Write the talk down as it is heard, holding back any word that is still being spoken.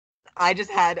I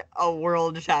just had a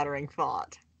world-shattering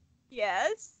thought.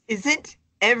 Yes? Isn't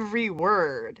every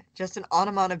word just an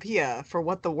onomatopoeia for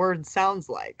what the word sounds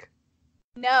like?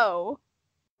 No.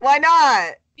 Why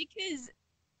not? Because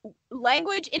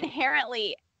language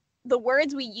inherently, the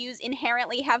words we use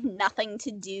inherently have nothing to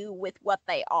do with what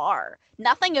they are.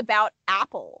 Nothing about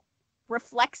apple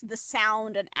reflects the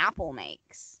sound an apple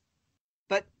makes.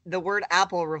 But the word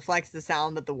apple reflects the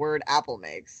sound that the word apple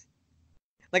makes.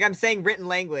 Like I'm saying written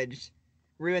language.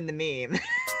 Ruin the meme.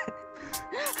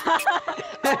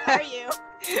 Oh, are you?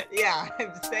 Yeah,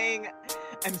 I'm saying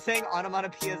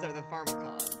onomatopoeias are the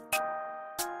Pharmakon.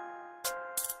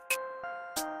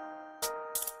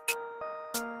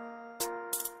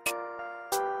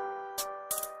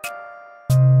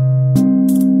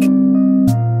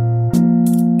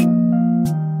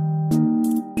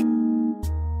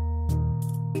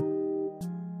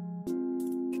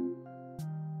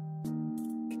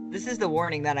 This is the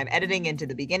warning that I'm editing into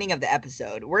the beginning of the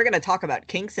episode. We're going to talk about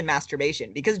kinks and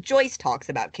masturbation because Joyce talks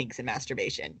about kinks and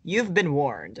masturbation. You've been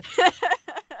warned.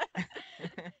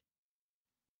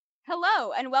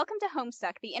 Hello, and welcome to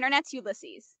Homestuck, the internet's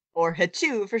Ulysses. Or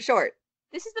HACHU for short.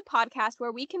 This is the podcast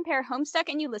where we compare Homestuck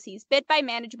and Ulysses bit by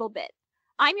manageable bit.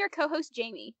 I'm your co-host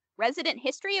Jamie, resident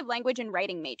history of language and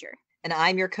writing major. And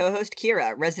I'm your co-host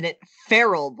Kira, resident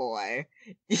feral boy.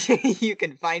 You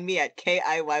can find me at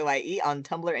KIYYE on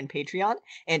Tumblr and Patreon,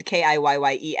 and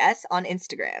KIYYES on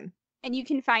Instagram. And you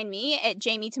can find me at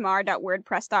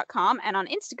jamietamar.wordpress.com and on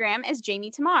Instagram as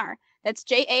Jamie Tamar. That's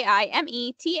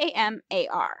JAIMETAMAR.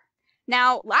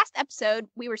 Now, last episode,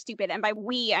 we were stupid, and by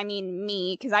we, I mean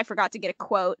me, because I forgot to get a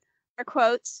quote. Our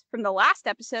quotes from the last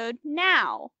episode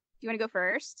now. Do you want to go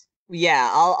first? Yeah,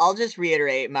 I'll just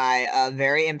reiterate my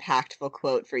very impactful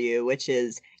quote for you, which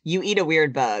is, "You eat a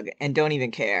weird bug and don't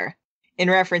even care," in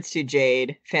reference to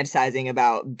Jade fantasizing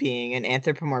about being an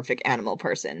anthropomorphic animal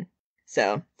person.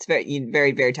 So it's very,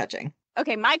 very, very touching.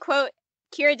 Okay, my quote,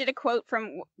 Kira did a quote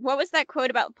from, what was that quote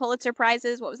about Pulitzer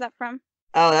Prizes? What was that from?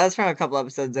 Oh, that was from a couple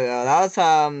episodes ago. That was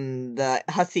the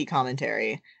Hussey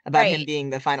commentary about him being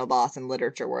the final boss in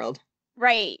literature world.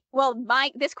 Right. Well,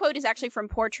 this quote is actually from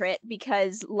Portrait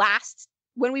because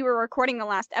when we were recording the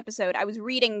last episode, I was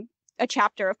reading a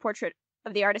chapter of Portrait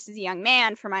of the Artist as a Young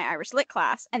Man for my Irish Lit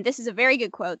class, and this is a very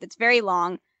good quote that's very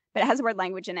long, but it has the word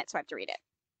language in it, so I have to read it.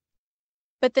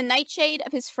 But the nightshade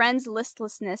of his friend's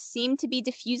listlessness seemed to be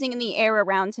diffusing in the air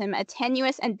around him a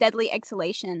tenuous and deadly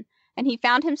exhalation, and he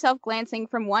found himself glancing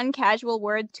from one casual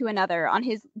word to another on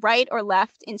his right or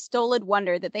left in stolid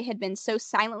wonder that they had been so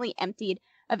silently emptied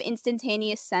of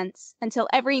instantaneous sense, until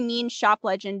every mean shop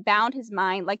legend bound his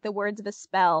mind like the words of a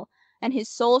spell, and his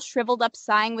soul shriveled up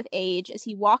sighing with age as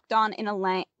he walked on in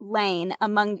a lane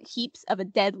among heaps of a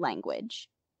dead language.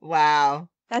 Wow.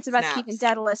 That's about Stephen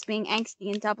Dedalus being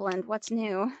angsty in Dublin. What's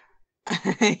new?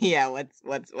 Yeah, what's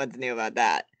new about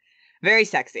that? Very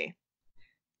sexy.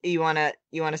 You wanna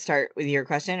start with your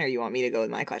question, or you want me to go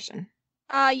with my question?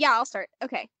 Yeah, I'll start.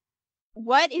 Okay.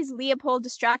 What is Leopold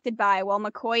distracted by while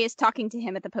McCoy is talking to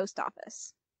him at the post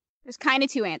office? There's kind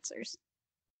of two answers.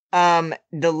 The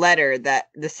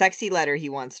sexy letter he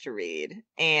wants to read,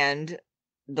 and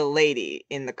the lady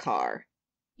in the car.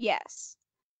 Yes.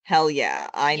 Hell yeah,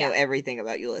 I know everything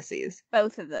about Ulysses.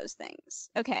 Both of those things.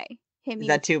 Okay. Hit me. Is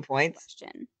that 2 points?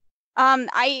 Question.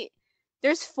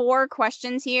 There's 4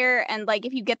 questions here, and like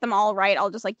if you get them all right,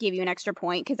 I'll just like give you an extra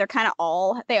point because they kind of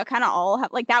all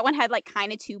have, like, that one had like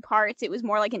kind of 2 parts. It was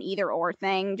more like an either or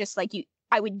thing. Just like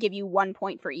I would give you 1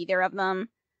 point for either of them.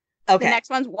 Okay. The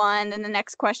next one's 1, and the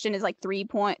next question is like 3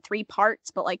 parts,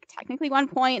 but like technically 1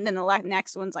 point, and then the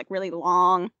next one's like really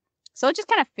long. So just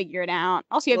kind of figure it out.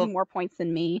 Also, you have more points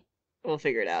than me. We'll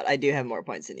figure it out. I do have more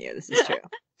points than you. This is true.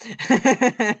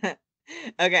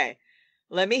 Okay.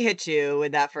 Let me hit you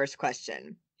with that first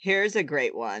question. Here's a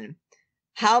great one.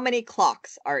 How many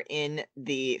clocks are in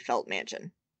the Felt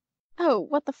Mansion? Oh,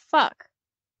 what the fuck?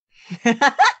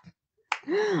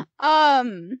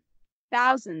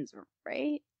 Thousands,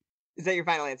 right? Is that your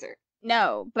final answer?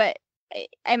 No, but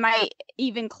am I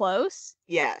even close?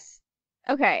 Yes.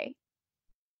 Okay.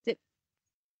 Is it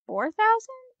 4,000?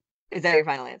 Is that your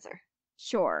final answer?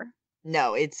 Sure.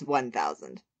 No, it's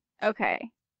 1,000.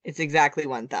 Okay. It's exactly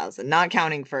 1,000, not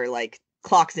counting for, like,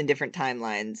 clocks in different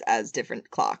timelines as different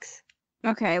clocks.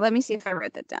 Okay, let me see if I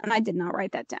wrote that down. I did not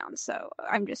write that down, so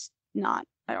I'm just not,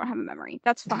 I don't have a memory.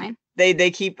 That's fine. They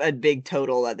keep a big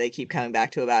total that they keep coming back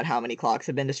to about how many clocks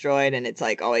have been destroyed, and it's,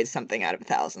 like, always something out of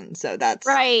 1,000, so that's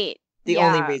right. The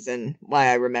only reason why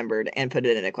I remembered and put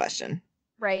it in a question.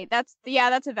 Right, that's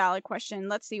a valid question.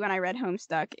 Let's see when I read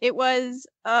Homestuck. It was,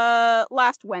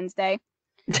 last Wednesday.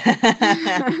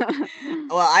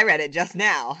 Well, I read it just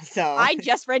now, so. I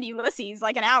just read Ulysses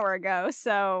like an hour ago,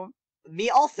 so. Me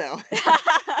also.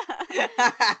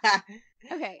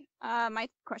 Okay, my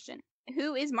question.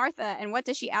 Who is Martha, and what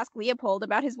does she ask Leopold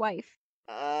about his wife?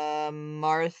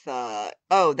 Martha.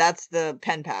 Oh, that's the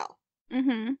pen pal.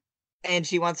 Mm-hmm. And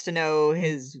she wants to know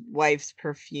his wife's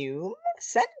perfume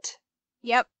scent?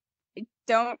 Yep. I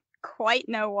don't quite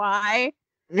know why.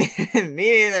 Me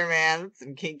neither, man.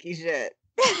 Some kinky shit.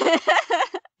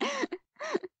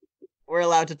 We're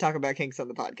allowed to talk about kinks on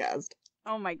the podcast.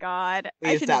 Oh my god.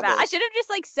 I should have just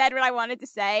like said what I wanted to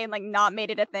say and like not made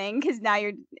it a thing, because now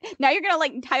you're gonna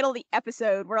like title the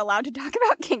episode "We're allowed to talk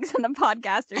about kinks on the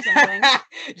podcast" or something.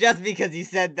 Just because you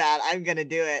said that, I'm gonna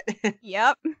do it.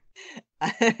 Yep.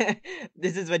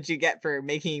 This is what you get for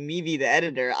making me be the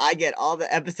editor. I get all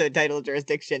the episode title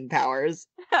jurisdiction powers.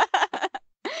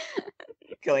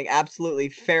 Going absolutely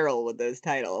feral with those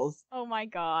titles. Oh my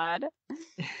god.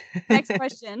 Next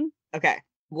question. Okay.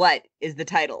 What is the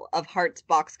title of Heart's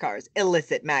Boxcar's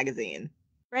illicit magazine?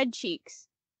 Red Cheeks.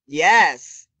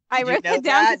 Yes. I wrote that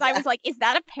down because I was like, is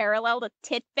that a parallel to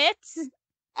Titbits?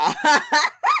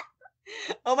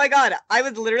 Oh my god, I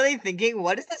was literally thinking,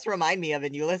 what does this remind me of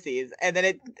in Ulysses? And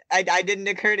then I didn't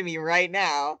occur to me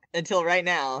until right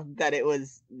now, that it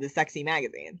was the sexy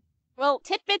magazine. Well,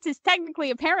 Titbits is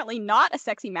technically apparently not a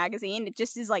sexy magazine. It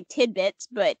just is like Tidbits,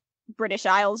 but British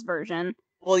Isles version.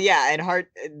 Well, yeah, and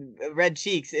Red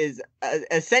Cheeks is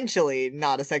essentially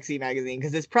not a sexy magazine,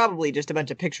 because it's probably just a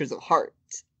bunch of pictures of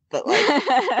hearts. But, like,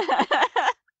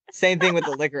 same thing with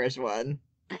the licorice one.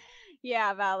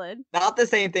 Yeah, valid. Not the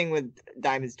same thing with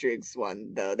Diamond Streaks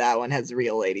one, though. That one has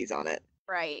real ladies on it.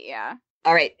 Right, yeah.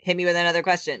 All right, hit me with another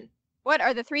question. What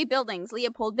are the 3 buildings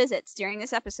Leopold visits during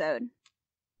this episode?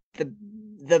 The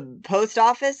post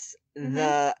office,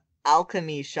 the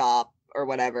alchemy shop, or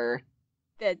whatever.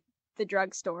 The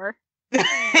drugstore.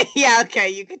 Yeah, okay,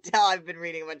 you can tell I've been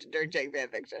reading a bunch of Dirk Jake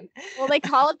fanfiction. Well, they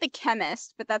call it the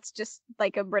chemist, but that's just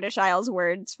like a British Isles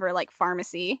words for like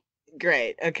pharmacy.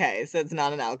 Great. Okay, so it's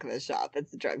not an alchemist shop;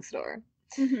 it's a drugstore.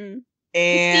 Mm-hmm.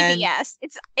 And it's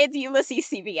CVS. It's Ulysses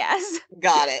CVS.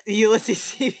 Got it. Ulysses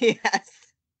CVS.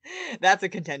 That's a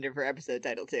contender for episode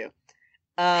title too.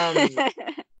 And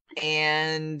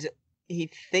he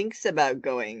thinks about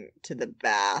going to the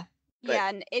bath. But... Yeah,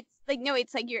 and it's like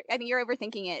it's like I think you're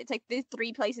overthinking it. It's like the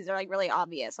 3 places are like really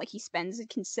obvious. Like he spends a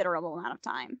considerable amount of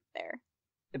time there.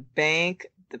 The bank,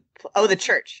 the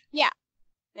church. Yeah.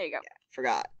 There you go. Yeah,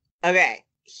 forgot. Okay,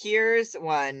 here's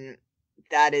one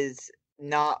that is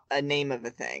not a name of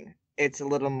a thing. It's a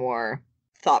little more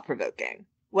thought-provoking.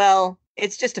 Well,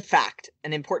 it's just a fact,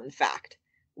 an important fact.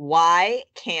 Why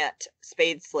can't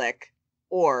Spade Slick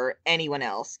or anyone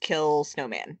else kill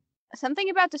Snowman? Something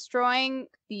about destroying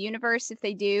the universe if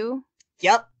they do.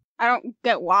 Yep. I don't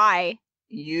get why.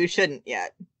 You shouldn't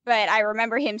yet. But I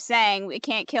remember him saying we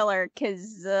can't kill her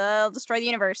because they'll destroy the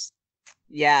universe.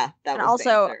 Yeah, that was also,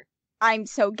 the answer. I'm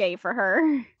so gay for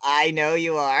her. I know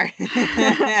you are.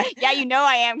 Yeah, you know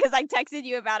I am, because I texted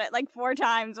you about it like 4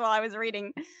 times while I was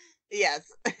reading.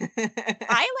 Yes.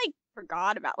 I like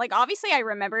forgot about, like, obviously I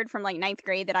remembered from like 9th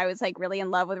grade that I was like really in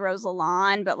love with Rose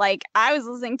Lalonde, but like I was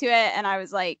listening to it and I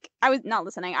was not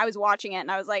listening, I was watching it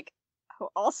and I was like, oh,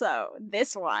 also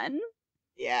this one.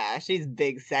 Yeah, she's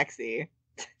big sexy.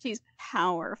 She's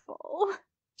powerful.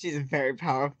 She's very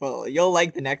powerful. You'll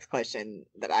like the next question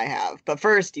that I have. But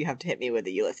first, you have to hit me with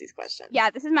the Ulysses question. Yeah,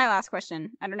 this is my last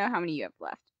question. I don't know how many you have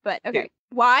left. But, okay. 2.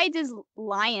 Why does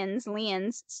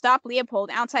Lyons stop Leopold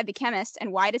outside the chemist,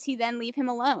 and why does he then leave him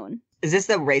alone? Is this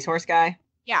the racehorse guy?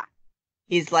 Yeah.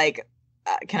 He's like,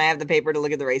 can I have the paper to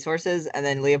look at the racehorses? And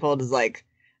then Leopold is like,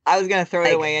 I was going to throw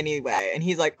it away anyway. And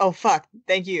he's like, oh, fuck,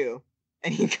 thank you.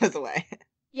 And he goes away.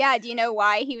 Yeah, do you know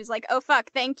why he was like, oh, fuck,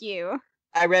 thank you?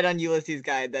 I read on Ulysses'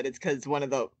 Guide that it's because one of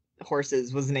the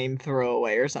horses was named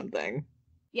Throwaway or something.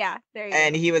 Yeah, there you go.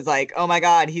 And he was like, oh my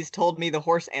god, he's told me the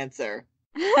horse answer.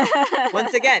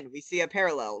 Once again, we see a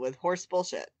parallel with horse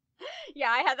bullshit. Yeah,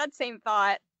 I had that same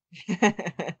thought.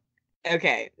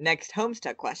 Okay, next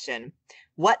Homestuck question.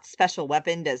 What special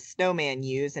weapon does Snowman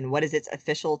use, and what is its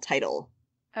official title?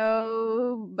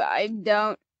 Oh, I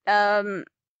don't, And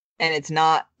it's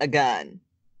not a gun.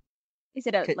 Is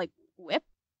it a, like, whip?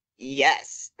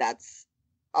 Yes,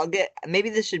 maybe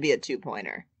this should be a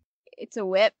 2-pointer. It's a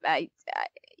whip.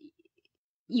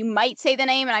 You might say the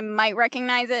name and I might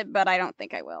recognize it, but I don't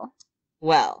think I will.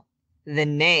 Well, the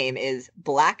name is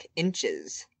Black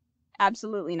Inches.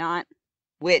 Absolutely not.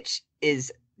 Which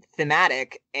is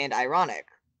thematic and ironic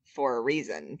for a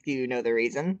reason. Do you know the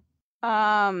reason?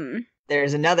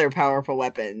 There's another powerful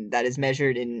weapon that is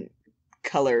measured in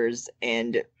colors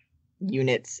and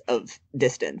units of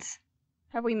distance.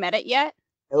 Have we met it yet?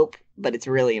 Nope, but it's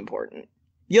really important.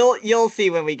 You'll see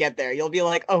when we get there. You'll be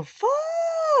like, oh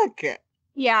fuck.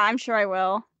 Yeah, I'm sure I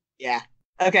will. Yeah.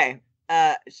 Okay.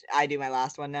 I do my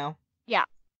last one now. Yeah.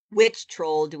 Which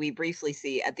troll do we briefly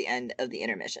see at the end of the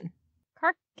intermission?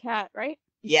 Carcat, right?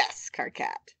 Yes,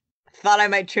 Carcat. Thought I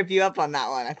might trip you up on that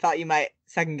one. I thought you might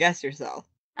second guess yourself.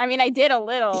 I mean, I did a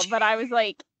little, but I was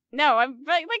like, no, I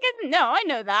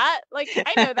know that. Like,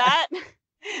 I know that.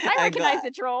 I recognize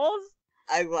the trolls.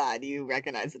 I'm glad you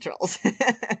recognize the trolls.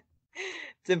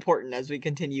 It's important as we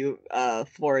continue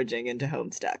foraging into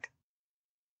Homestuck.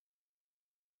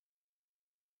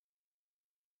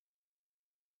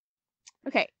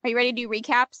 Okay, are you ready to do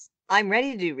recaps? I'm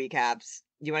ready to do recaps.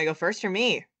 Do you want to go first or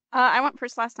me? I went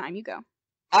first last time. You go.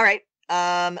 All right.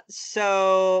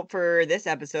 So for this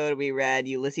episode, we read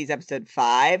Ulysses episode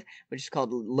 5, which is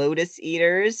called Lotus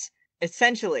Eaters.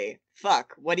 Essentially,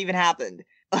 fuck, what even happened?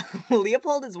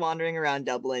 Leopold is wandering around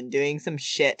Dublin doing some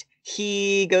shit.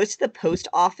 He goes to the post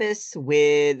office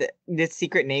with this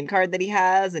secret name card that he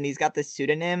has, and he's got this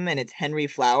pseudonym, and it's Henry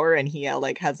Flower, and he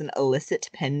like has an illicit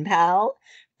pen pal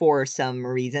for some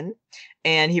reason.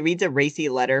 And he reads a racy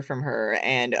letter from her,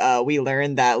 and we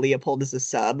learn that Leopold is a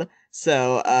sub.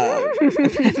 So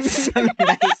that's some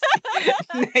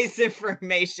nice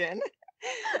information.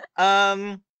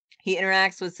 He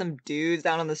interacts with some dudes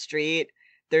down on the street.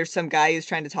 There's some guy who's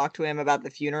trying to talk to him about the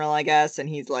funeral, I guess, and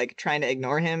he's like trying to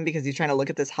ignore him because he's trying to look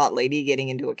at this hot lady getting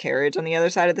into a carriage on the other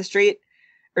side of the street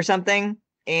or something.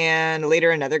 And later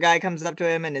another guy comes up to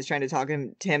him and is trying to talk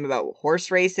to him about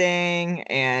horse racing.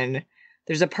 And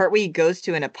there's a part where he goes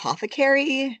to an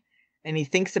apothecary and he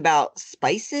thinks about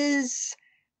spices.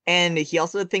 And he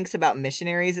also thinks about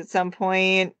missionaries at some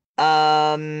point.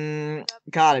 God,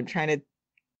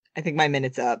 I think my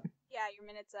minute's up. Yeah, your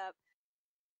minute's up.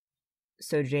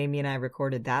 So Jamie and I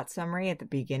recorded that summary at the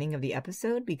beginning of the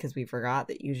episode because we forgot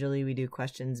that usually we do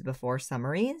questions before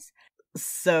summaries.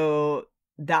 So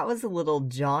that was a little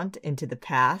jaunt into the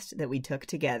past that we took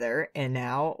together, and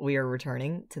now we are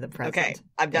returning to the present. Okay,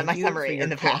 I've done my summary in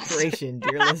the past. Cooperation,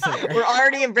 dear listener. We're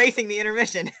already embracing the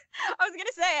intermission. I was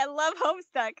gonna say, I love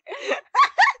Homestuck.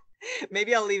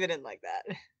 Maybe I'll leave it in like that.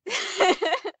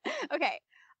 Okay.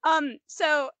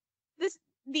 So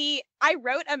I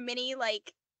wrote a mini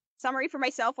summary for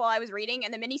myself while I was reading,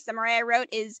 and the mini summary I wrote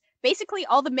is basically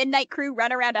all the Midnight Crew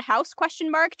run around a house,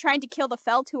 trying to kill the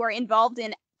Felt who are involved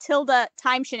in tilde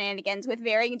time shenanigans with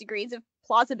varying degrees of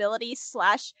plausibility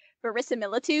 /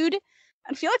 verisimilitude.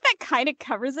 I feel like that kind of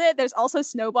covers it. There's also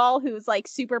Snowball, who's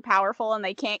super powerful and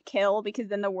they can't kill because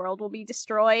then the world will be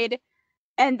destroyed.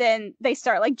 And then they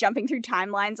start jumping through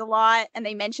timelines a lot, and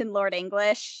they mention Lord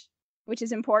English, which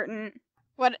is important.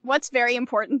 What's very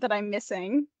important that I'm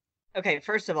missing? Okay,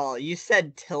 first of all, you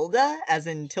said Tilda, as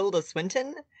in Tilda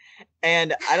Swinton,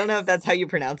 and I don't know if that's how you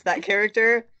pronounce that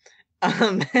character.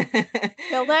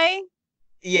 Tilde?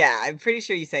 Yeah, I'm pretty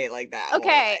sure you say it like that.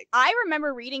 Okay, I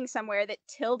remember reading somewhere that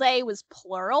Tilde was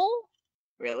plural.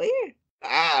 Really?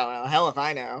 Oh, well, hell if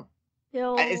I know.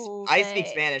 I speak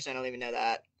Spanish, I don't even know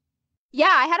that.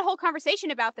 Yeah, I had a whole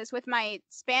conversation about this with my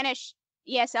Spanish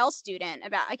ESL student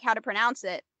about how to pronounce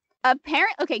it.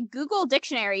 Google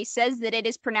Dictionary says that it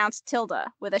is pronounced tilde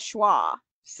with a schwa.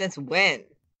 Since when?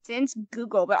 Since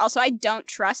Google, but also I don't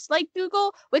trust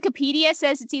Google. Wikipedia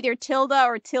says it's either tilde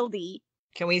or tilde.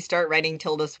 Can we start writing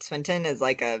Tilda Swinton as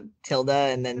a tilde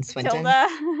and then Swinton?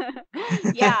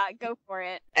 Tilde? Yeah, go for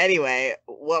it. Anyway,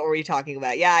 what were we talking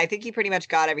about? Yeah, I think you pretty much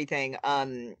got everything.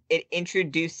 It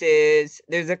introduces,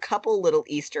 there's a couple little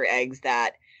Easter eggs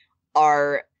that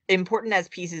are important as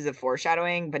pieces of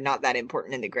foreshadowing, but not that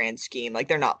important in the grand scheme.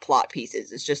 They're not plot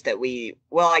pieces. It's just that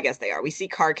I guess they are. We see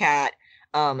Carcat,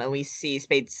 and we see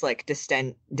Spades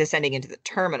descending into the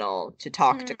terminal to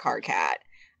talk to Carcat.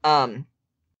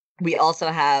 We also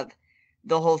have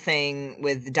the whole thing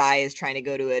with Dai is trying to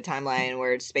go to a timeline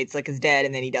where Spades is dead,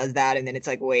 and then he does that, and then it's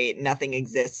wait, nothing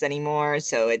exists anymore.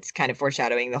 So it's kind of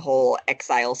foreshadowing the whole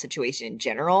exile situation in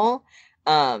general.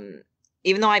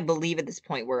 Even though I believe at this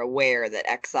point we're aware that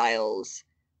exiles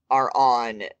are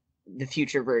on the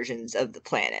future versions of the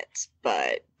planets,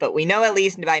 but we know at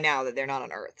least by now that they're not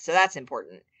on Earth, so that's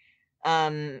important.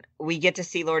 We get to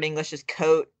see Lord English's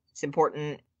coat. It's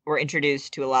important. We're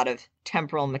introduced to a lot of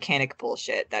temporal mechanic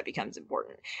bullshit that becomes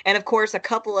important, and of course, a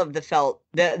couple of the Felt,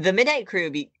 the Midnight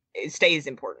Crew stays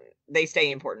important. They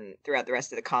stay important throughout the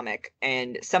rest of the comic,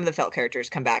 and some of the Felt characters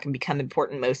come back and become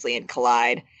important mostly in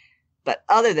Collide. But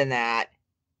other than that,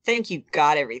 I think you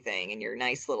got everything in your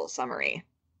nice little summary.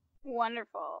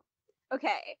 Wonderful.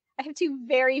 Okay, I have two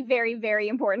very, very, very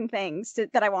important things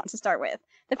that I want to start with.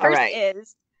 The All first right.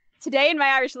 is, today in my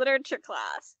Irish literature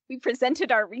class, we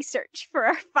presented our research for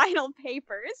our final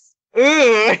papers.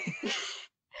 Ooh.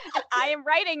 And I am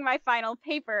writing my final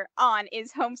paper on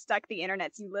Is Homestuck the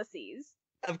Internet's Ulysses?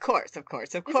 Of course, of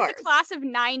course, of This course. is a class of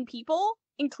 9 people,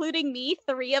 including me.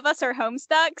 3 of us are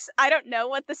Homestucks. I don't know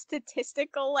what the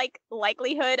statistical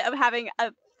likelihood of having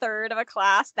a third of a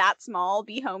class that small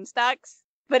be Homestucks,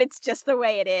 but it's just the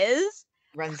way it is.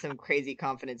 Run some crazy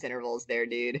confidence intervals there,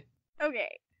 dude.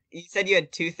 Okay. You said you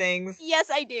had 2 things? Yes,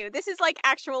 I do. This is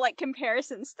actual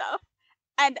comparison stuff.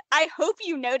 And I hope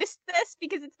you noticed this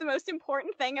because it's the most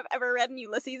important thing I've ever read in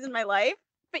Ulysses in my life.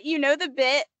 But you know the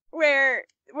bit where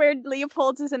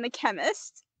Leopold is in the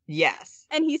chemist? Yes.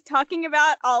 And he's talking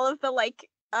about all of the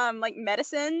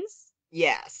medicines?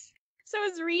 Yes. So I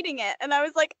was reading it and I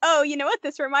was like, oh, you know what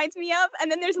this reminds me of?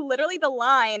 And then there's literally the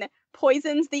line,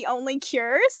 poison's the only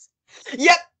cures.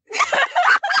 Yep.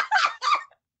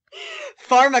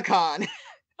 Pharmakon.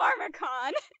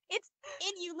 Pharmakon. It's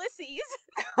in Ulysses.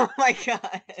 Oh my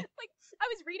god. I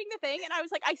was reading the thing and I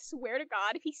was like, I swear to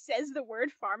God, if he says the word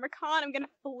Pharmakon, I'm gonna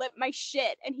flip my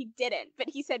shit. And he didn't. But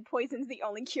he said poison's the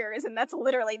only cures, and that's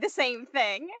literally the same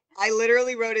thing. I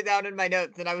literally wrote it down in my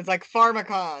notes and I was like,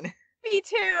 Pharmakon. Me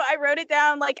too. I wrote it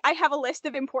down, I have a list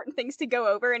of important things to go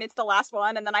over, and it's the last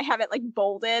one, and then I have it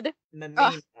bolded.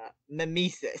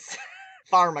 Mimesis.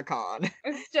 Pharmakon.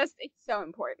 It's so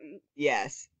important.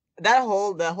 Yes.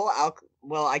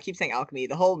 I keep saying alchemy.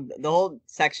 The whole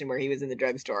section where he was in the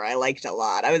drugstore, I liked a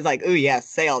lot. I was like, ooh, yes,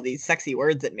 say all these sexy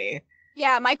words at me.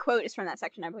 Yeah, my quote is from that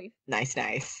section, I believe. Nice,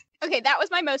 nice. Okay, that was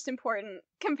my most important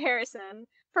comparison.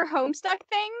 For Homestuck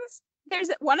things, there's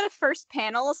one of the first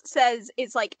panels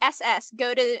is SS,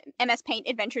 go to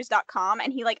mspaintadventures.com,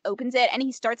 and he opens it and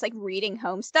he starts reading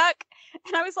Homestuck.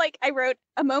 And I was I wrote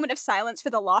a moment of silence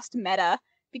for the lost meta,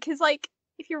 because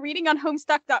if you're reading on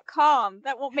Homestuck.com,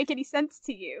 that won't make any sense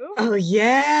to you. Oh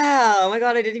yeah! Oh my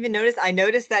god, I didn't even notice. I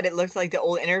noticed that it looks like the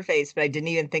old interface, but I didn't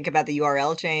even think about the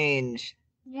URL change.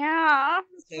 Yeah,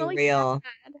 it's So really real.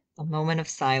 sad. A moment of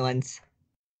silence.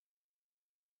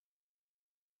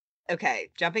 Okay,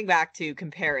 jumping back to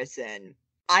comparison.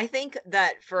 I think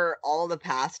that for all the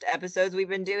past episodes we've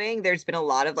been doing, there's been a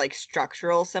lot of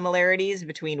structural similarities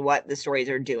between what the stories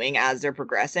are doing as they're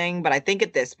progressing. But I think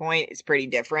at this point it's pretty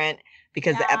different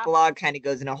because the epilogue kind of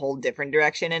goes in a whole different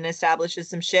direction and establishes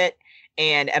some shit.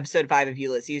 And episode 5 of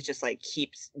Ulysses just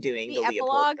keeps doing the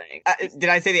Leopold thing. Did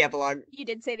I say the epilogue? You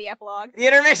did say the epilogue. The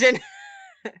intermission.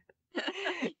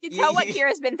 You tell what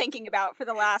Kira's been thinking about for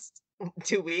the last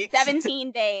 2 weeks,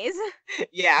 17 days.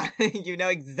 Yeah, you know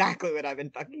exactly what I've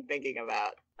been fucking thinking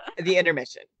about. The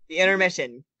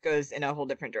intermission goes in a whole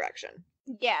different direction.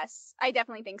 Yes, I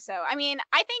definitely think so. I mean,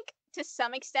 I think to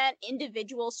some extent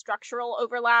individual structural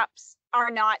overlaps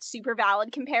are not super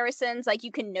valid comparisons.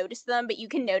 You can notice them, but you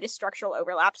can notice structural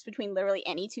overlaps between literally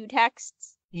any 2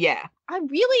 texts. Yeah. I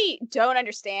really don't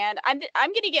understand. I'm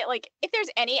gonna get if there's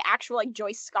any actual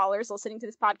Joyce scholars listening to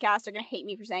this podcast, are gonna hate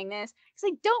me for saying this,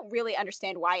 because I don't really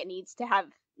understand why it needs to have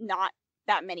not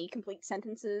that many complete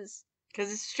sentences.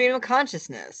 Because it's stream of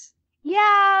consciousness.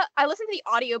 Yeah, I listened to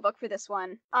the audiobook for this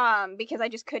one, because I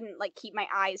just couldn't keep my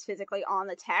eyes physically on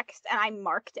the text, and I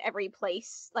marked every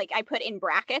place. I put in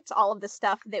brackets all of the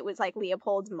stuff that was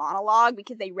Leopold's monologue,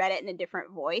 because they read it in a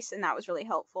different voice, and that was really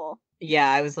helpful.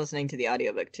 Yeah, I was listening to the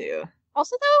audiobook too.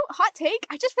 Also, though, hot take,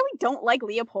 I just really don't like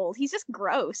Leopold. He's just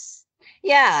gross.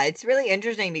 Yeah, it's really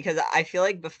interesting because I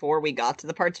feel before we got to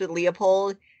the parts with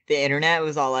Leopold, the internet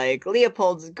was all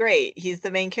Leopold's great, he's the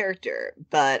main character,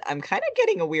 but I'm kind of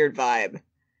getting a weird vibe.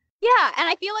 Yeah, and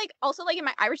I feel also in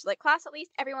my Irish lit class at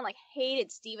least, everyone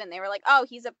hated Stephen. They were oh,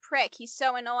 he's a prick, he's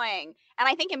so annoying. And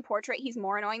I think in Portrait he's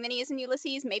more annoying than he is in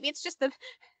Ulysses. Maybe it's just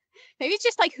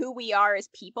who we are as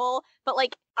people. But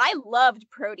I loved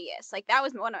Proteus. That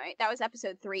was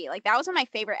episode 3. That was one of my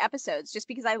favorite episodes, just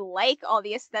because I like all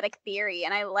the aesthetic theory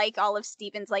and I like all of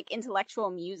Stephen's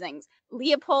intellectual musings.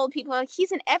 Leopold, people are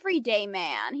he's an everyday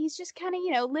man. He's just kind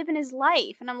of, living his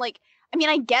life. And I'm I mean,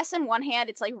 I guess on one hand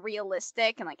it's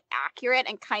realistic and accurate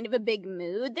and kind of a big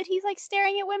mood that he's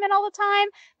staring at women all the time,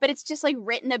 but it's just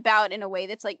written about in a way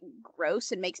that's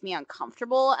gross and makes me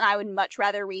uncomfortable. And I would much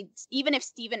rather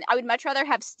I would much rather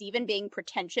have Stephen being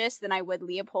pretentious than I would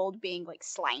Leopold being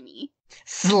slimy.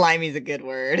 Slimy's a good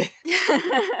word.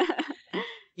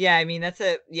 Yeah, I mean that's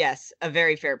a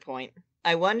very fair point.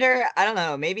 I wonder, I don't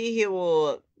know, maybe he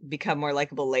will become more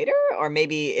likable later, or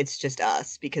maybe it's just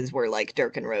us because we're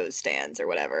Dirk and Rose stans or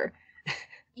whatever.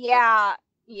 Yeah.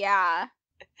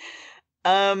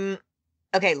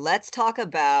 Okay, let's talk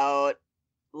about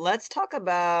let's talk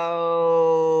about.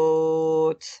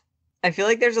 I feel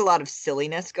like there's a lot of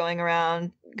silliness going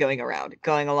on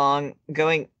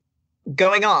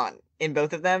in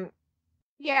both of them.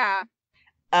 Yeah.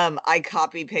 I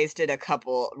copy pasted a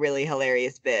couple really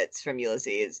hilarious bits from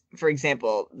Ulysses. For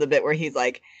example, the bit where he's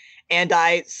like, and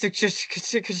I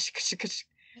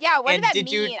Yeah, what did and that did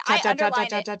you mean? cha I cha cha cha underlined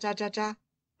cha it. cha cha cha cha?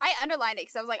 I underlined it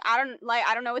because I was like, I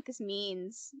don't know what this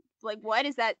means. Like, what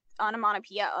is that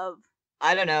onomatopoeia of?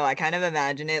 I don't know. I kind of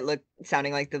imagine it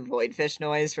sounding like the voidfish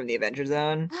noise from the Adventure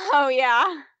Zone. Oh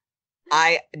yeah.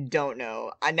 I don't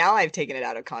know. Now I've taken it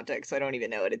out of context, so I don't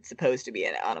even know what it's supposed to be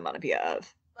an onomatopoeia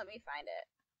of. Let me find it.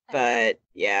 But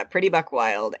yeah, pretty buck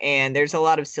wild, and there's a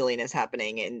lot of silliness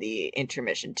happening in the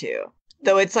intermission too.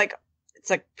 Though it's like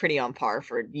pretty on par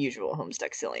for usual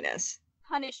Homestuck silliness.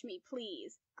 Punish me,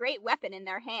 please. Great weapon in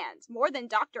their hands, more than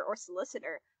doctor or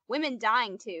solicitor. Women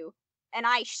dying to, and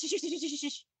I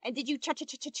and did you cha cha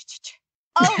cha cha cha cha?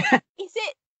 Oh,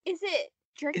 is it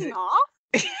jerking off?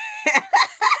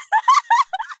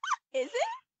 Is it?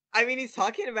 I mean, he's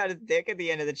talking about his dick at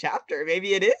the end of the chapter.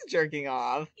 Maybe it is jerking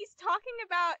off. He's talking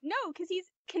about no, because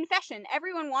he's confession.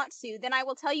 Everyone wants to. Then I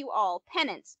will tell you all.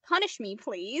 Penance. Punish me,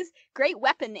 please. Great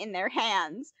weapon in their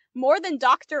hands. More than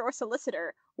doctor or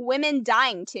solicitor. Women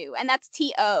dying to, and that's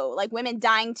TO, like women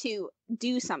dying to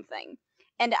do something.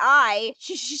 And I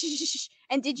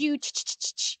and did you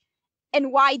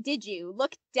and why did you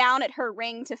look down at her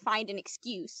ring to find an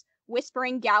excuse?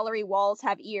 Whispering gallery walls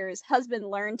have ears. Husband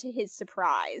learned to his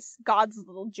surprise. God's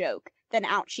little joke. Then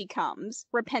out she comes.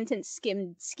 Repentant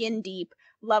skin deep.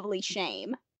 Lovely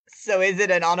shame. So is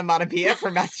it an onomatopoeia for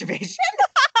masturbation?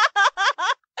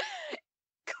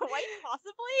 Quite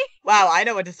possibly. Wow, I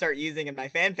know what to start using in my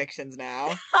fan fictions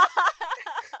now.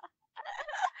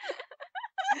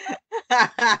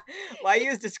 Why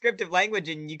use descriptive language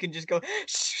and you can just go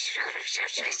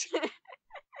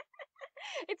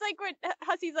It's like when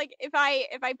Hussey's like, if I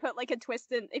put like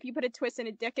if you put a twist in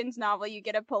a Dickens novel, you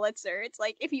get a Pulitzer. It's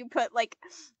like if you put like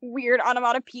weird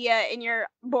onomatopoeia in your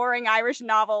boring Irish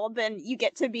novel, then you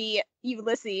get to be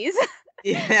Ulysses.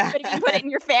 Yeah. But if you put it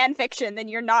in your fan fiction, then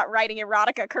you're not writing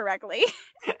erotica correctly.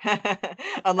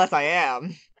 Unless I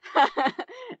am.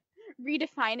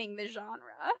 Redefining the genre.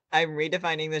 I'm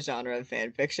redefining the genre of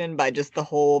fan fiction by just the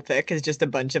whole fic is just a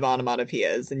bunch of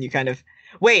onomatopoeias, and you kind of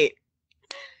wait.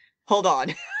 Hold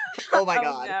on. Oh my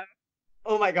god. No.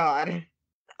 Oh my god.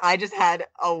 I just had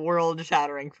a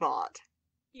world-shattering thought.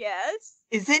 Yes?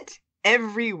 Isn't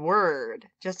every word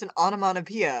just an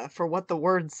onomatopoeia for what the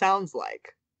word sounds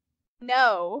like?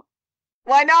 No.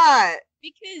 Why not?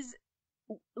 Because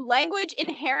language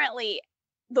inherently,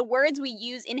 the words we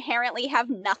use inherently have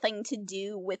nothing to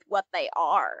do with what they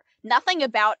are. Nothing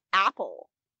about apple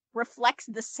reflects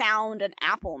the sound an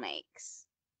apple makes.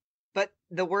 But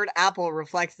the word apple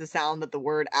reflects the sound that the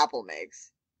word apple makes.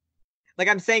 Like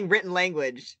I'm saying written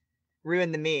language,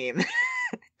 ruin the meme.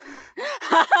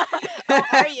 Oh,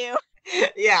 are you?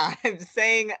 Yeah, I'm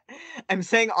saying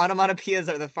onomatopoeias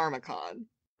are the Pharmakon.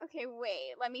 Okay,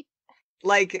 wait, let me...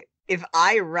 Like, if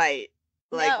I write,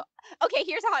 like... No. Okay,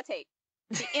 here's a hot take.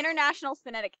 The International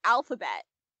Phonetic Alphabet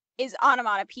is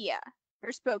onomatopoeia.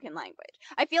 Or spoken language.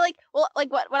 I feel like, well,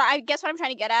 like what I guess what I'm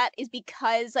trying to get at is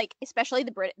because, like, especially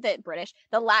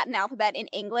the Latin alphabet in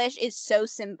English is so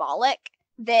symbolic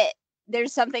that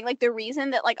there's something like the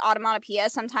reason that like onomatopoeia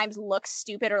sometimes looks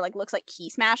stupid or like looks like key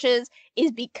smashes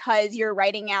is because you're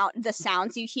writing out the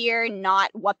sounds you hear, not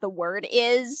what the word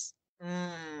is,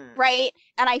 right?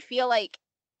 And I feel like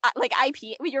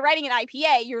IPA, when you're writing an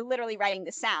IPA, you're literally writing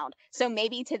the sound. So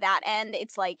maybe to that end,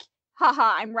 it's like,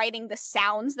 haha, I'm writing the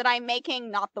sounds that I'm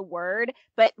making, not the word.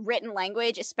 But written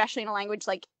language, especially in a language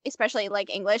like, especially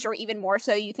like English, or even more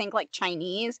so, you think like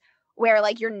Chinese, where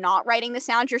like you're not writing the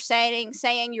sound you're saying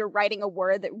you're writing a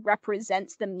word that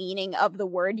represents the meaning of the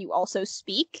word you also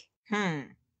speak. That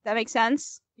makes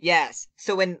sense? Yes.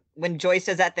 So when Joyce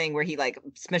does that thing where he like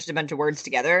smushed a bunch of words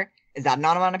together, is that an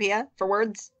onomatopoeia for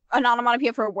words? An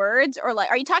onomatopoeia for words? Or like,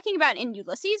 are you talking about in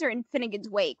Ulysses or in Finnegan's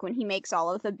Wake when he makes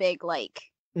all of the big like...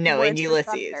 No, in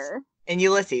Ulysses. In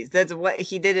Ulysses. That's what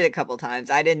he did it a couple times.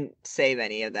 I didn't save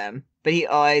any of them. But he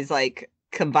always like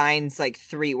combines like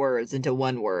 3 words into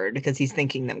one word because he's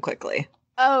thinking them quickly.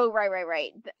 Oh,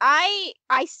 right. I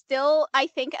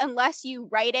think unless you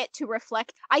write it to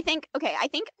reflect, I think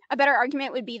a better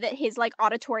argument would be that his like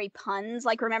auditory puns,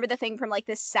 like remember the thing from like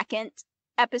the second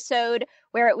episode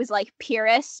where it was like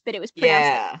Pyrrhus, but it was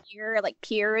pronounced like peer, like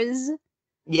peers.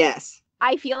 Yes.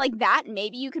 I feel like that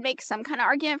maybe you could make some kind of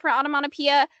argument for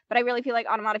onomatopoeia, but I really feel like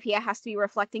onomatopoeia has to be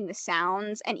reflecting the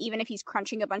sounds, and even if he's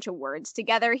crunching a bunch of words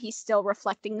together, he's still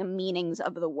reflecting the meanings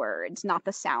of the words, not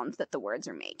the sounds that the words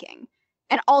are making.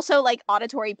 And also, like,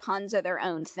 auditory puns are their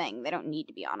own thing. They don't need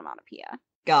to be onomatopoeia.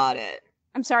 Got it.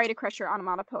 I'm sorry to crush your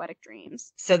onomatopoetic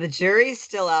dreams. So the jury's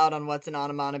still out on what's an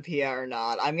onomatopoeia or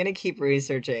not. I'm going to keep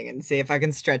researching and see if I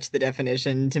can stretch the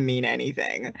definition to mean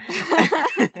anything.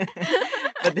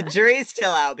 But the jury's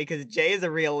still out because Jay is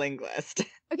a real linguist.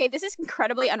 Okay, this is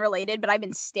incredibly unrelated, but I've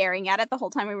been staring at it the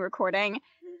whole time we were recording.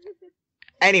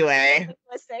 Anyway.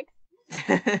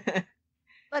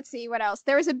 Let's see, what else?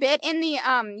 There was a bit in the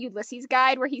Ulysses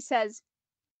guide where he says,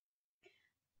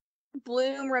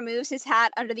 Bloom removes his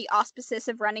hat under the auspices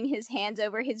of running his hands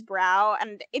over his brow,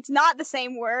 and it's not the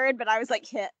same word, but I was like,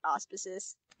 hit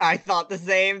auspices. I thought the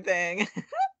same thing.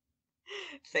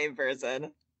 Same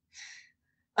person.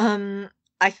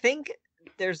 I think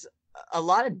there's a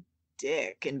lot of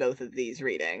dick in both of these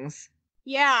readings.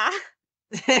 Yeah.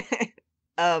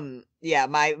 Yeah,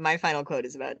 my final quote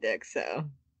is about dick, so.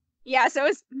 Yeah, so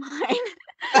is mine.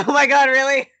 Oh my god,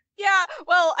 really? Yeah,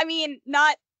 well,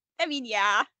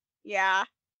 yeah. Yeah.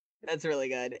 That's really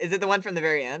good. Is it the one from the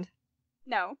very end?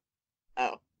 No.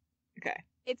 Oh, okay.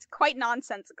 It's quite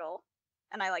nonsensical,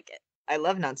 and I like it. I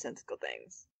love nonsensical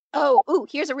things. Oh, ooh,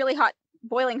 here's a really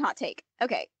boiling hot take.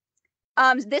 Okay.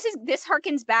 This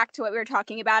harkens back to what we were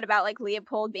talking about like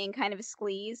Leopold being kind of a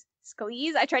skleeze.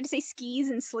 Skleeze? I tried to say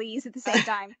skis and sleaze at the same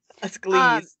time. A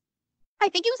skleeze. I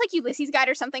think it was like Ulysses Guide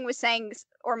or something was saying,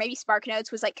 or maybe Spark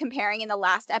Notes was like comparing in the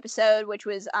last episode, which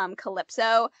was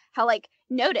Calypso, how like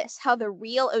notice how the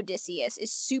real Odysseus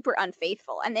is super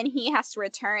unfaithful, and then he has to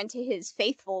return to his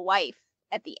faithful wife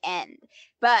at the end.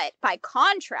 But by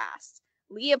contrast,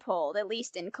 Leopold, at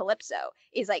least in Calypso,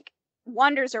 is like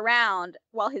wanders around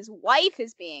while his wife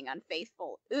is being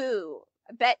unfaithful. Ooh,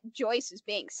 I bet Joyce is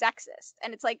being sexist.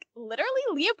 And it's like, literally,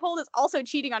 Leopold is also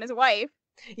cheating on his wife.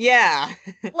 Yeah.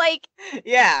 Like,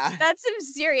 yeah. That's some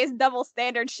serious double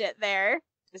standard shit there.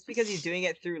 Just because he's doing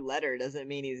it through letter doesn't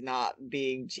mean he's not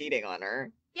cheating on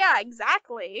her. Yeah,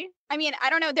 exactly. I mean, I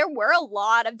don't know. There were a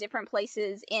lot of different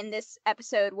places in this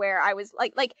episode where I was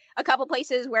like a couple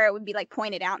places where it would be like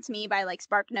pointed out to me by like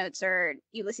Spark Notes or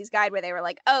Ulysses Guide where they were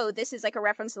like, oh, this is like a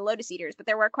reference to Lotus Eaters. But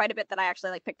there were quite a bit that I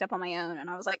actually like picked up on my own. And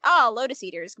I was like, oh, Lotus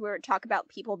Eaters. We were talk about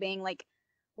people being like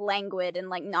languid and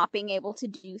like not being able to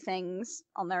do things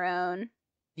on their own.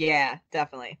 Yeah,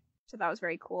 definitely. So that was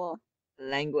very cool.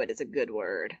 Languid is a good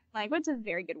word. Languid's a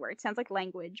very good word. It sounds like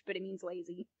language, but it means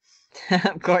lazy.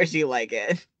 Of course you like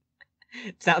it.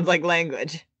 It sounds like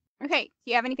language. Okay,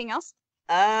 do you have anything else?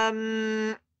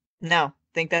 No.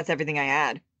 Think that's everything I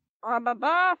had.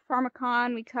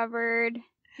 Pharmakon, we covered.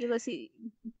 Ulysses,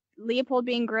 Leopold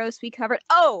being gross, we covered.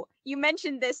 Oh, you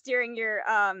mentioned this during your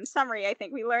summary, I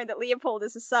think. We learned that Leopold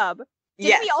is a sub.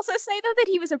 Didn't we also say, though, that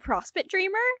he was a prospect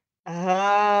dreamer?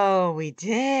 Oh, we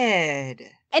did.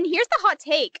 And here's the hot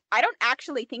take. I don't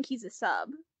actually think he's a sub.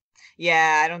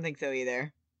 Yeah, I don't think so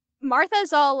either.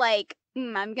 Martha's all like,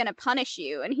 I'm gonna punish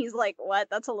you. And he's like, what?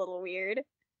 That's a little weird.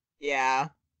 Yeah.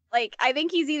 Like, I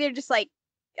think he's either just like,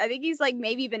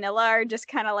 maybe vanilla or just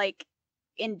kind of like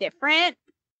indifferent.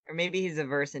 Or maybe he's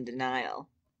averse in denial.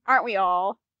 Aren't we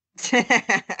all?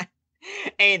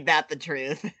 Ain't that the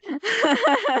truth?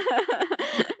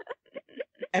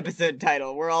 Episode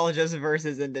title, we're all just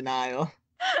verses in denial.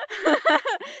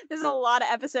 There's a lot of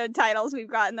episode titles we've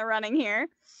got in the running here.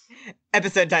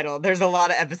 Episode title, there's a lot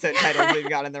of episode titles we've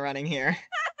got in the running here.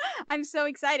 I'm so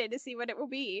excited to see what it will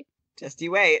be. Just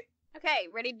you wait. Okay,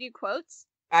 ready to do quotes?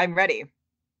 I'm ready.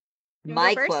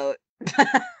 My quote.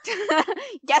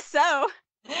 Guess so.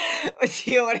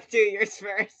 Do you want to do yours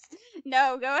first?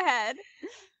 No, go ahead.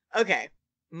 Okay,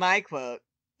 my quote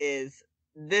is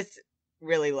this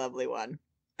really lovely one.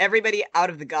 Everybody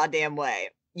out of the goddamn way.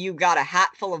 You got a hat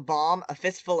full of bomb, a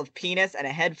fist full of penis, and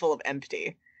a head full of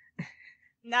empty.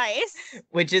 Nice.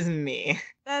 Which is me.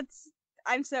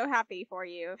 I'm so happy for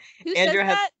you. Who Andrew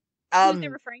says that? Who's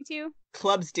it referring to?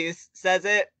 Clubs Deuce says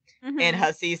it, and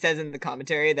Hussey says in the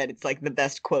commentary that it's like the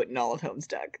best quote in all of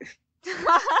Homestuck.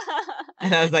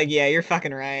 And I was like, yeah, you're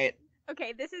fucking right.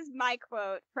 Okay, this is my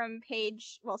quote from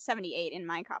page 78 in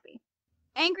my copy.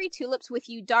 Angry tulips with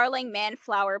you, darling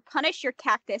man-flower, punish your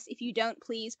cactus if you don't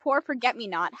please. Poor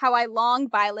forget-me-not, how I long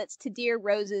violets to dear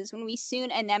roses when we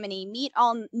soon anemone meet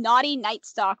all naughty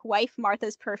nightstock, wife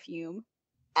Martha's perfume.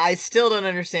 I still don't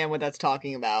understand what that's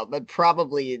talking about, but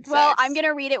probably it's well, sex. I'm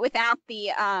gonna read it without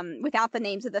the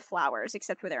names of the flowers,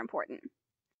 except where they're important.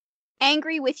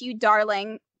 Angry with you,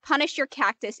 darling, punish your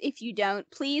cactus if you don't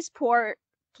please.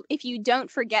 If you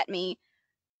don't forget me.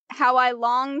 how I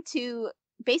long to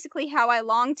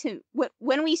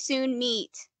when we soon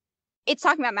meet. It's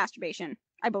talking about masturbation,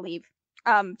 I believe.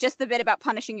 Just the bit about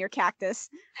punishing your cactus.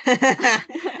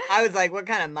 I was like, what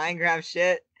kind of Minecraft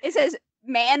shit? It says,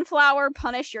 "Manflower,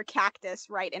 punish your cactus,"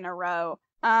 right in a row.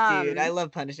 Dude, I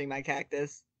love punishing my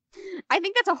cactus. I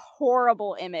think that's a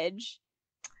horrible image.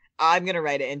 I'm gonna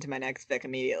write it into my next fic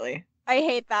immediately. I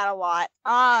hate that a lot.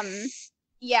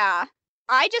 Yeah.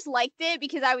 I just liked it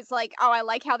because I was like, oh, I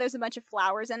like how there's a bunch of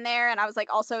flowers in there, and I was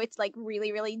like, also, it's like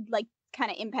really, really like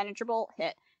kind of impenetrable.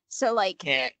 Hit. So like,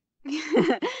 Yeah.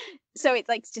 so it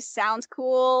like just sounds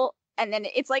cool, and then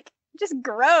it's like just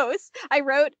gross. I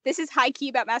wrote, "This is high key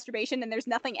about masturbation, and there's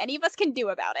nothing any of us can do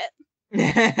about it."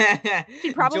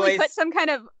 Should probably put some kind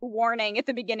of warning at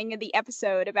the beginning of the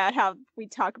episode about how we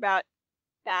talk about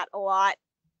that a lot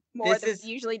more than we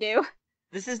usually do.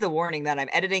 This is the warning that I'm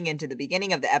editing into the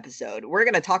beginning of the episode. We're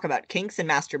going to talk about kinks and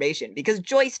masturbation because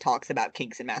Joyce talks about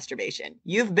kinks and masturbation.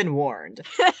 You've been warned.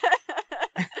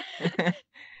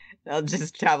 I'll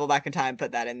just travel back in time,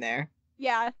 put that in there.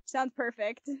 Yeah, sounds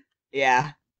perfect. Yeah.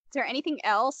 Is there anything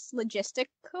else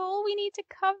logistical we need to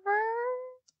cover?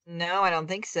 No, I don't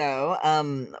think so.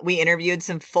 We interviewed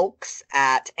some folks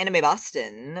at Anime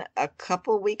Boston a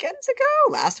couple weekends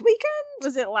ago. Last weekend?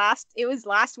 It was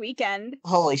last weekend.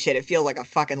 Holy shit, it feels like a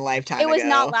fucking lifetime ago. It was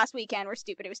not last weekend. We're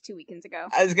stupid. It was 2 weekends ago.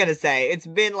 I was gonna say, it's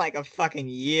been like a fucking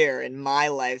year in my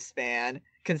lifespan,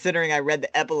 considering I read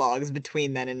the epilogues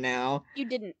between then and now. You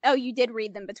didn't. Oh, you did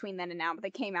read them between then and now, but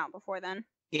they came out before then.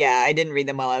 Yeah, I didn't read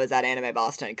them while I was at Anime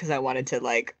Boston because I wanted to,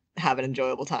 like, have an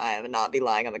enjoyable time and not be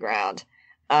lying on the ground.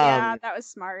 Yeah, that was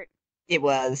smart. It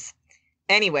was.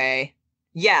 Anyway,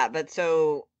 yeah, but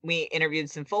so we interviewed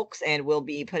some folks and we'll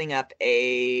be putting up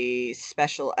a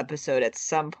special episode at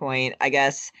some point, I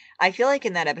guess. I feel like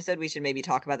in that episode we should maybe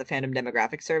talk about the fandom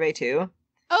demographic survey too.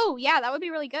 Oh, yeah, that would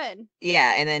be really good.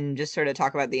 Yeah, and then just sort of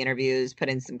talk about the interviews, put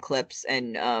in some clips,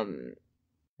 and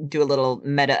do a little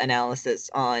meta-analysis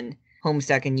on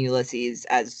Homestuck and Ulysses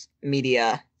as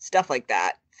media, stuff like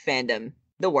that. Fandom,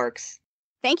 the works.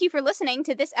 Thank you for listening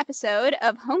to this episode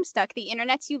of Homestuck, the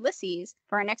Internet's Ulysses.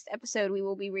 For our next episode, we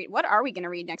will be what are we going to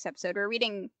read next episode? We're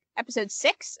reading episode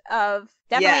 6 of,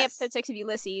 definitely episode 6 of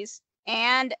Ulysses,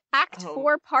 and Act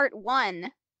 4, Part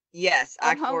 1. Yes,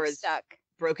 Act 4 is Homestuck,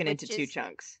 broken into 2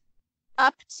 chunks.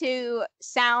 Up to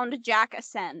Sound Jack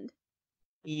Ascend.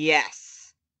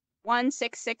 Yes.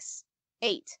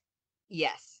 1668.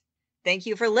 Yes. Thank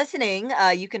you for listening.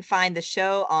 You can find the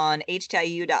show on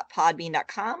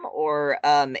htiu.podbean.com or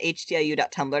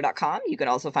htiu.tumblr.com. You can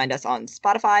also find us on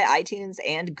Spotify, iTunes,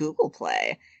 and Google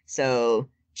Play. So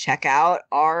check out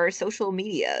our social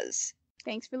medias.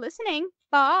 Thanks for listening.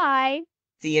 Bye.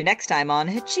 See you next time on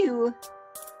Hachu.